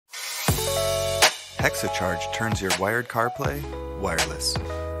Hexacharge turns your wired CarPlay wireless.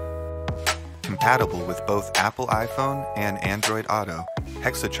 Compatible with both Apple iPhone and Android Auto,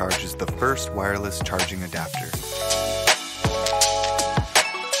 Hexacharge is the first wireless charging adapter.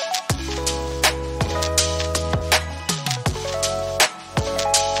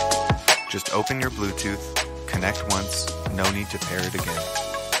 Just open your Bluetooth, connect once, no need to pair it again.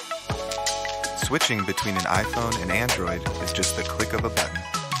 Switching between an iPhone and Android is just the click of a button.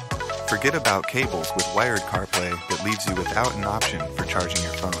 Forget about cables with wired CarPlay that leaves you without an option for charging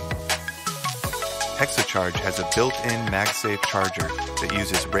your phone. Hexacharge has a built-in MagSafe charger that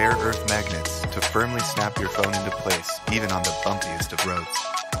uses rare earth magnets to firmly snap your phone into place even on the bumpiest of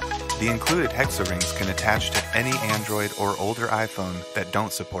roads. The included Hexa rings can attach to any Android or older iPhone that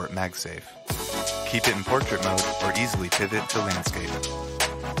don't support MagSafe. Keep it in portrait mode or easily pivot to landscape.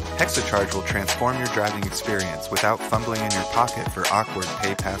 Hexacharge will transform your driving experience without fumbling in your pocket for awkward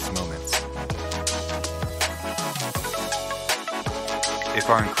pay-pass moments. If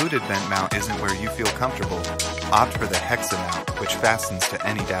our included vent mount isn't where you feel comfortable, opt for the Hexa mount, which fastens to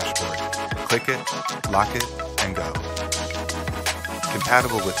any dashboard. Click it, lock it, and go.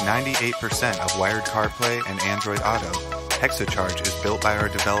 Compatible with 98% of wired CarPlay and Android Auto, Hexacharge is built by our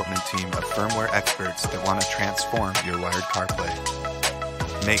development team of firmware experts that want to transform your wired CarPlay.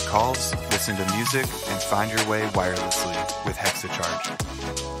 Make calls, listen to music, and find your way wirelessly with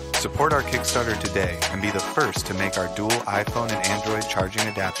Hexacharge. Support our Kickstarter today and be the first to make our dual iPhone and Android charging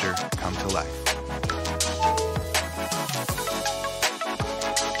adapter come to life.